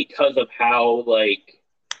just because of how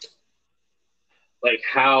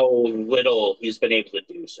how little he's been able to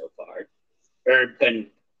do so far, or been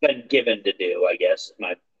given to do. I guess is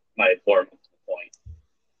my form point.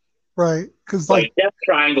 Right. Because, Like like, Death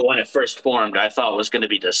Triangle when it first formed, I thought was going to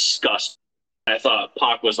be disgusting. I thought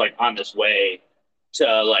Pac was like on his way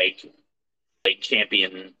to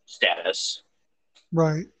champion status,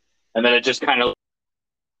 right. and then it just kind of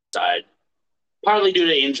died. partly due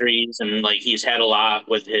to injuries, and like he's had a lot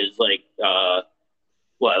with his like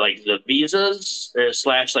like the visas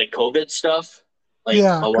slash like COVID stuff, like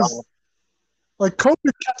Yeah, a lot. because like COVID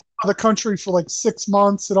kept him out of the country for like 6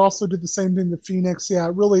 months. It also did the same thing to Phoenix. Yeah,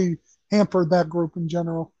 it really hampered that group in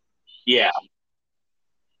general. Yeah,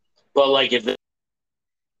 but like if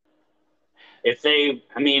they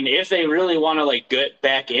really want to like get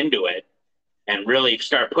back into it and really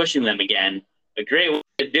start pushing them again, a great way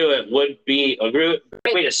to do it would be a great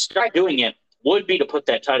way to start doing it would be to put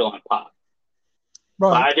that title on Pop.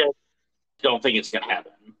 But Right. I just don't think it's gonna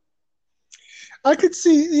happen. I could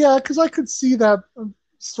see, yeah, because I could see that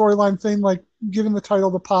storyline thing, like giving the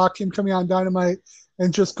title to Pac, him coming on Dynamite,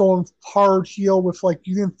 and just going hard heel with like,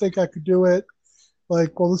 you didn't think I could do it.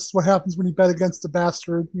 Like, well, this is what happens when you bet against a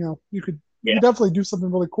bastard. You Yeah, could definitely do something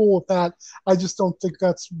really cool with that. I just don't think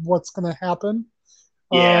that's what's going to happen.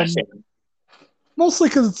 yeah, Um, same. Mostly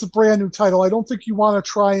because it's a brand new title. I don't think you want to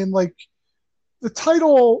try and like the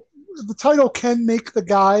title. The title can make the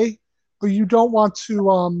guy, but you don't want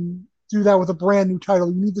to do that with a brand new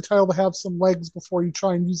title. You need the title to have some legs before you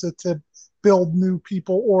try and use it to build new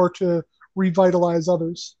people or to revitalize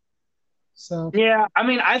others. So, Yeah, I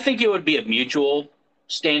mean, I think it would be a mutual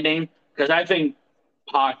standing because I think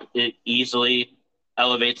Pac it easily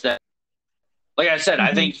elevates that. Like I said, I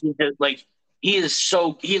mm-hmm. think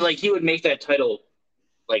he would make that title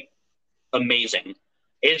like amazing.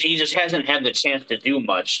 He just hasn't had the chance to do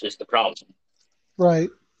much. Is the problem. Right.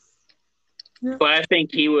 Yeah. But I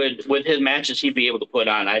think he would, with his matches he'd be able to put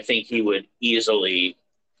on. I think he would easily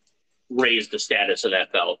raise the status of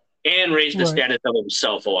that belt and raise the Right. status of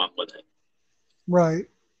himself along with it. Right.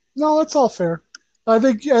 No, that's all fair. I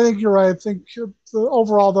think you're right. I think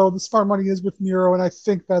overall though the smart money is with Miro, and I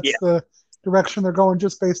think Yeah, that's the direction they're going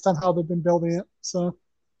just based on how they've been building it. So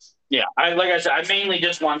yeah. Like I said, I mainly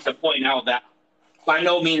just want to point out that by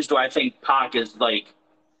no means do I think Pac is like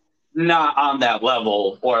not on that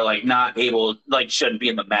level or like not able, like shouldn't be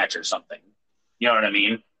in the match or something. You know what I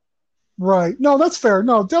mean? right. No, that's fair.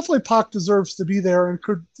 No, definitely Pac deserves to be there and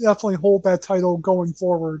could definitely hold that title going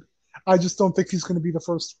forward. I just don't think he's going to be the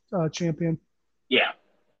first champion. Yeah.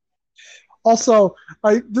 Also,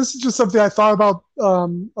 I this is just something I thought about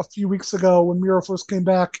a few weeks ago when Miro first came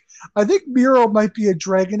back. I think Miro might be a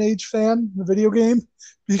Dragon Age fan, the video game,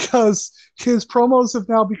 because his promos have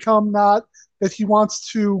now become not that he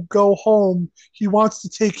wants to go home; he wants to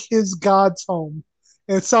take his gods home.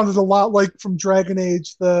 And it sounded a lot like from Dragon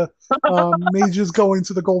Age, the mages going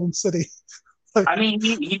to the Golden City. Like, I mean,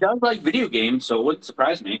 he does like video games, so it wouldn't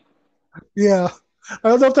surprise me. yeah, I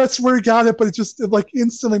don't know if that's where he got it, but it like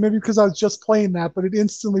instantly, maybe because I was just playing that, but it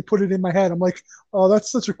instantly put it in my head. I'm like, oh,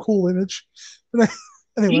 that's such a cool image. But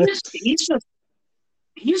anyway, He's just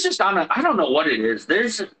he's just on a I don't know what it is.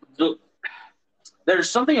 There's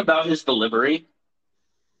something about his delivery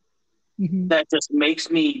mm-hmm. that just makes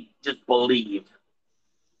me just believe.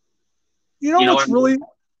 You know You know what what's I mean? really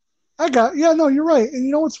yeah, no, you're right. And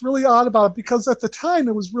you know what's really odd about it because at the time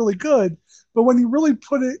it was really good, but when you really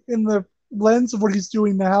put it in the lens of what he's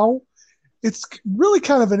doing now, it's really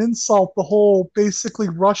kind of an insult. The whole basically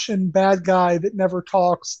Russian bad guy that never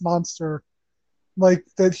talks monster. Like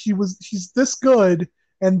that he's this good,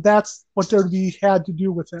 and that's what WWE had to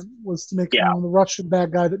do with him was to make Yeah. him the Russian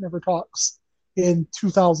bad guy that never talks in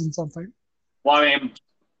 2000 something. Well, I mean,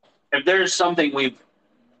 if there's something we've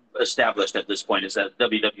established at this point is that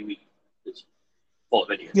WWE is full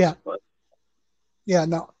of idiots. Yeah, But yeah,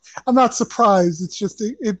 no, I'm not surprised. It's just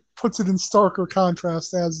it puts it in starker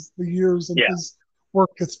contrast as the years and yeah. his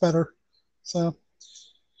work gets better. So,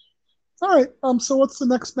 all right. So what's the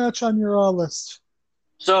next match on your list?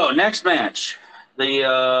 So next match,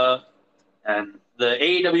 the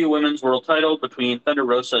AEW Women's World Title between Thunder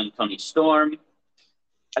Rosa and Toni Storm.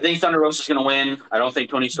 I think Thunder Rosa's going to win. I don't think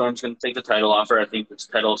Toni Storm's going to take the title off her. I think this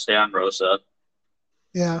title will stay on Rosa.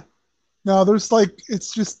 Yeah. No, there's like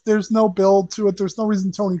it's just there's no build to it. There's no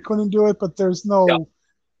reason Tony couldn't do it, but there's Yeah.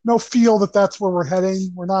 no feel that that's where we're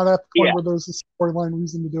heading. We're not at the point Yeah. where there's a storyline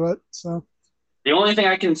reason to do it. So The only thing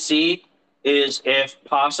I can see is if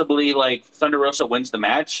possibly like Thunder Rosa wins the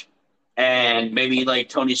match and maybe like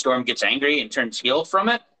Toni Storm gets angry and turns heel from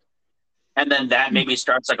it. And then that maybe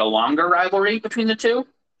starts like a longer rivalry between the two,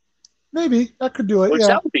 maybe that could do it. which Yeah,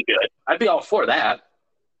 that would be good. I'd be all for that.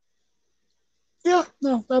 yeah.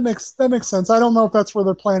 No, that makes sense. I don't know if that's where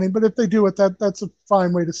they're planning, but if they do it, that's a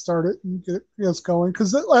fine way to start it and get us going.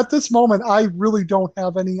 Because at this moment, I really don't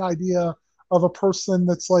have any idea of a person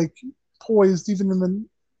that's like poised, even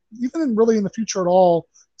in really in the future at all,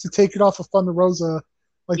 to take it off of Thunder Rosa.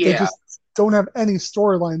 Like they Yeah. just don't have any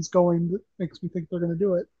storylines going that makes me think they're going to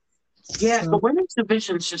do it. Yeah, the So women's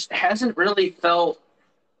division just hasn't really felt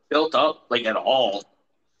built up like at all.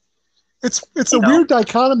 it's You a know? weird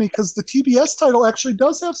dichotomy because the TBS title actually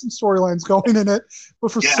does have some storylines going in it,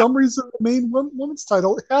 but for Yeah. some reason the main women's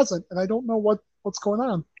title it hasn't, and I don't know what's going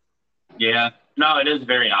on. Yeah. No, it is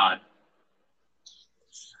very odd.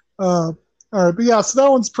 All right, but yeah, so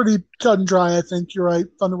that one's pretty cut and dry. I think you're right.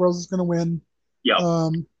 Thunder Rose is going to win. Yep.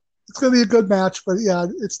 It's going to be a good match, but yeah,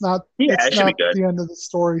 it's not Yeah, it's it should be not good. the end of the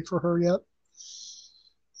story for her yet.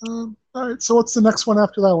 All right, so what's the next one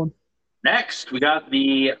after that one? Next, we got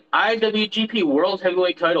the IWGP World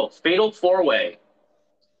Heavyweight Title Fatal Four Way.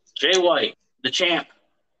 Jay White, the champ,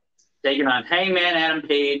 taking on Hangman Adam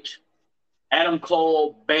Page, Adam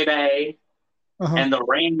Cole, Bebe, Uh-huh. and the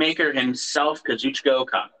Rainmaker himself, Kazuchika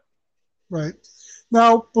Okada. Right.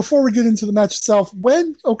 Now, before we get into the match itself,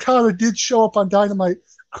 when Okada did show up on Dynamite,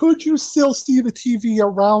 could you still see the TV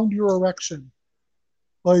around your erection?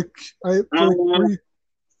 Like,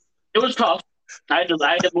 It was tough. I had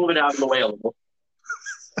to move it out of the way a little.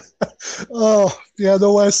 oh, yeah, the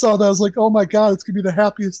way I saw that, I was like, oh my God, it's going to be the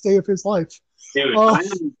happiest day of his life. Dude, Oh,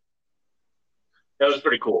 that was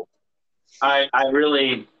pretty cool. I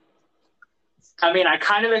really, I mean, I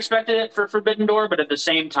kind of expected it for Forbidden Door, but at the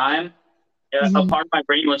same time, a mhm, part of my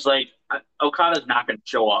brain was like, Okada's not going to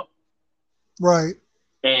show up right.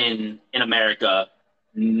 in America,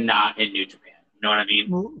 not in New Japan. You know what I mean?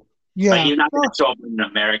 Like Yeah. he's not going Oh, to show up in an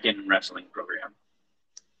American wrestling program.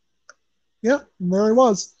 yeah, and there he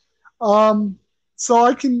was.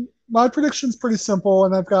 So my prediction's pretty simple,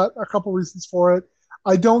 and I've got a couple reasons for it.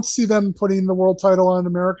 I don't see them putting the world title on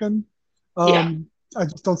American. Yeah, I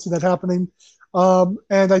just don't see that happening.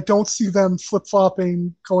 And I don't see them flip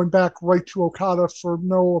flopping, going back right to Okada for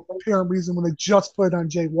no apparent reason when they just put it on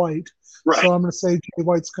Jay White. right. So I'm going to say Jay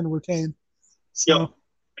White's going to retain. Yep. So,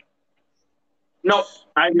 Nope.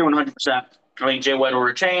 I agree 100%. I think Jay White will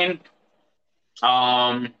retain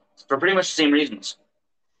for pretty much the same reasons.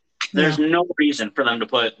 yeah. There's no reason for them to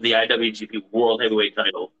put the IWGP World Heavyweight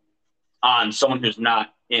title on someone who's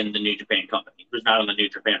not in the New Japan company, who's not on the New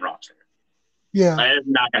Japan roster. Yeah. Like, it's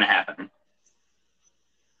not going to happen.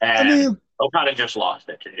 I And mean, Okada just lost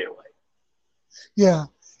it to Jay White. yeah.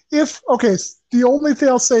 The only thing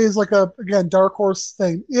I'll say is like again, dark horse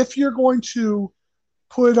thing. If you're going to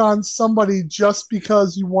put it on somebody just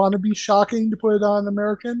because you want to be shocking to put it on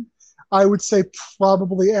American, I would say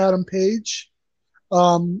probably Adam Page.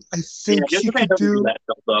 I Yeah, think New he Japan could doesn't do do, that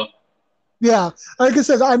stuff, though. yeah. Like I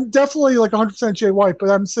said, I'm definitely like 100% Jay White, but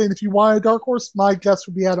I'm saying if you want a dark horse, my guess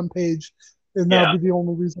would be Adam Page, and that Yeah, would be the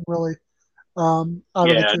only reason really out of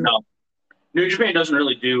the yeah, two. no. New Japan doesn't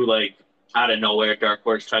really do like out of nowhere dark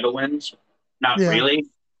horse title wins. Not Yeah, really.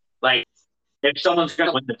 Like if someone's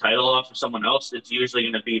gonna win the title off of someone else, it's usually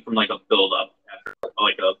gonna be from like a build up after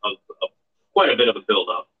like a quite a bit of a build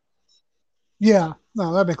up. yeah.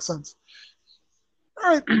 No, that makes sense. All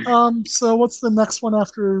right. So what's the next one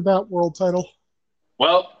after that world title?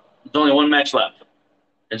 Well, there's only one match left.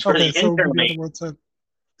 It's for the Okay, so we interim do the main world title.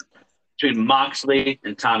 between Moxley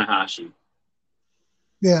and Tanahashi.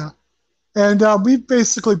 Yeah. And we've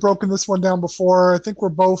basically broken this one down before. I think we're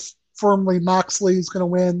both firmly Moxley is going to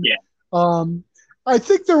win. Yeah. Um, I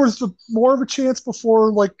think there was more of a chance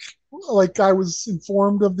before, like I was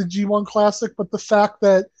informed of the G1 Classic, but the fact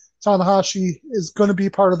that Tanahashi is going to be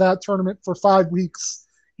part of that tournament for 5 weeks,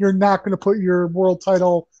 you're not going to put your world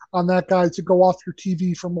title on that guy to go off your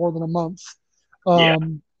TV for more than a month. Yeah.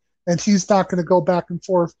 And he's not going to go back and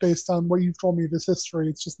forth based on what you've told me of his history.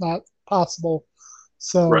 It's just not possible.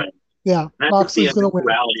 So, Right. yeah, And I think the Moxley's going to win.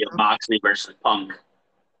 eventuality of Moxley versus Punk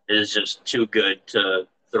is just too good to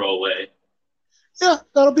throw away. Yeah,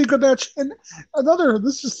 that'll be a good match. And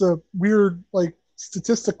this is a weird like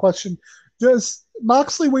statistic question. Does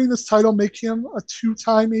Moxley winning this title make him a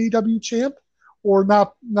two-time AEW champ, or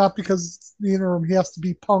not? Not because the interim he has to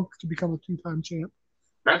be Punk to become a two-time champ.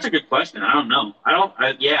 That's a good question. I don't know. I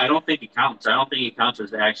don't think it counts. I don't think it counts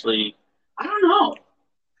as actually. I don't know.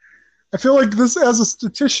 I feel like this, as a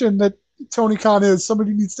statistician that Tony Khan is,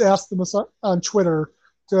 somebody needs to ask them on Twitter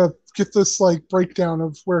to get this like breakdown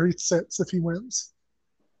of where he sits if he wins.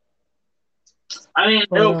 I mean,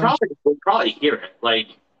 But we'll probably hear it.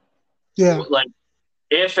 yeah, Like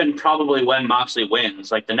if and probably when Moxley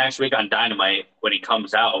wins, like the next week on Dynamite when he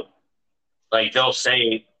comes out, like they'll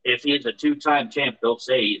say if he's a two-time champ, they'll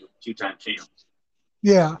say he's a two-time champ.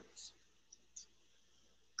 yeah,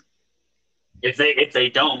 If they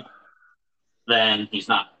don't, then he's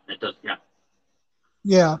not. It doesn't. Yeah.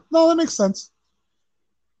 yeah. No, that makes sense.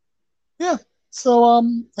 Yeah. So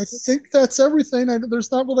I think that's everything.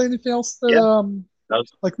 There's not really anything else that Yeah. That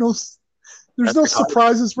was, like no there's no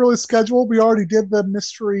surprises really scheduled. We already did the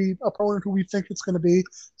mystery opponent who we think it's going to be.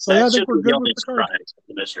 So I think we're good with the card.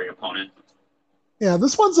 The mystery opponent. Yeah,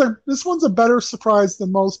 this one's a better surprise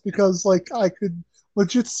than most because like I could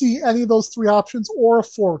legit see any of those three options or a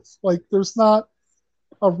fourth. Like there's not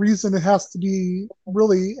a reason it has to be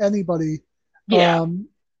really anybody. Yeah.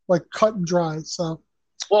 Like cut and dry. So.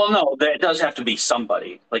 Well, no, it does have to be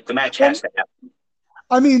somebody. Like the match has to happen.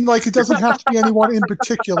 I mean, like it doesn't have to be anyone in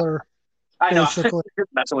particular. I know. Basically.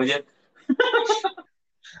 Messing with you.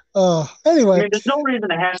 Anyway. I mean, there's no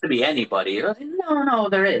reason it has to be anybody. No,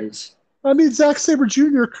 there is. I mean, Zack Sabre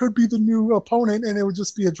Jr. could be the new opponent, and it would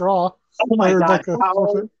just be a draw. Oh my God!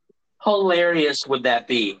 How hilarious would that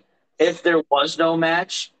be if there was no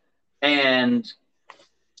match and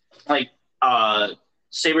like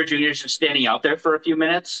Sabre Jr. is just standing out there for a few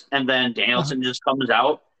minutes, and then Danielson just comes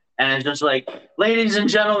out and it's just like, ladies and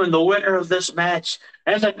gentlemen, the winner of this match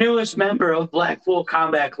and the newest member of Blackpool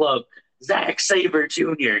Combat Club, Zack Sabre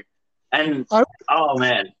Jr. And oh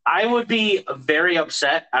man, I would be very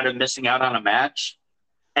upset out of missing out on a match,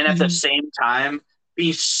 and at the same time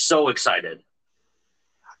be so excited.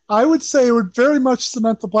 I would say it would very much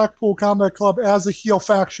cement the Blackpool Combat Club as a heel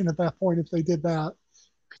faction at that point if they did that.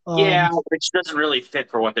 Yeah, which doesn't really fit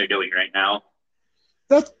for what they're doing right now.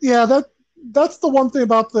 That's the one thing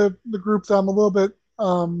about the group that I'm a little bit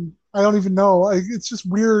I don't even know. It's just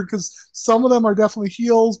weird because some of them are definitely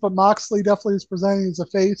heels, but Moxley definitely is presenting as a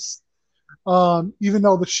face. Even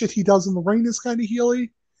though the shit he does in the ring is kind of heely.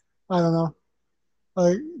 I don't know.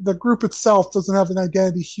 The group itself doesn't have an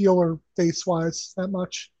identity heel or face wise that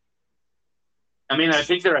much. I mean, I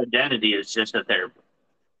think their identity is just that they're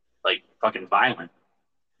like fucking violent.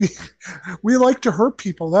 We like to hurt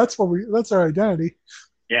people. That's our identity.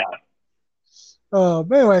 Yeah.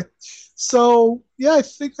 But anyway, so yeah, I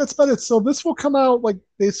think that's about it. So this will come out like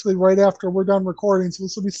basically right after we're done recording. So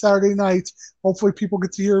this will be Saturday night. Hopefully people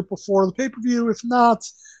get to hear it before the pay-per-view. If not,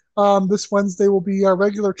 this Wednesday will be our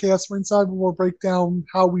regular cast Ringside. We'll break down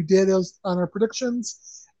how we did on our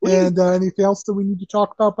predictions and anything else that we need to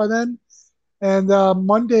talk about by then. And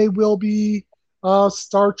Monday will be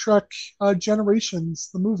Star Trek Generations,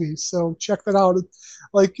 the movie. So check that out.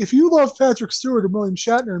 Like if you love Patrick Stewart and William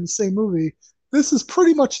Shatner in the same movie, this is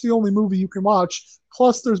pretty much the only movie you can watch.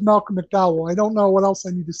 Plus, there's Malcolm McDowell. I don't know what else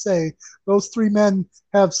I need to say. Those three men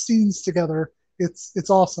have scenes together. It's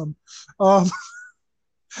awesome.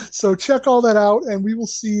 So check all that out, and we will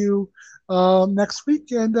see you next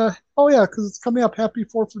week. And because it's coming up, Happy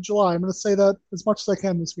 4th of July. I'm going to say that as much as I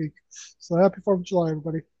can this week. So Happy 4th of July,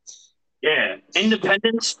 everybody. Yeah,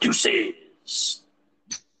 Independence Deuces.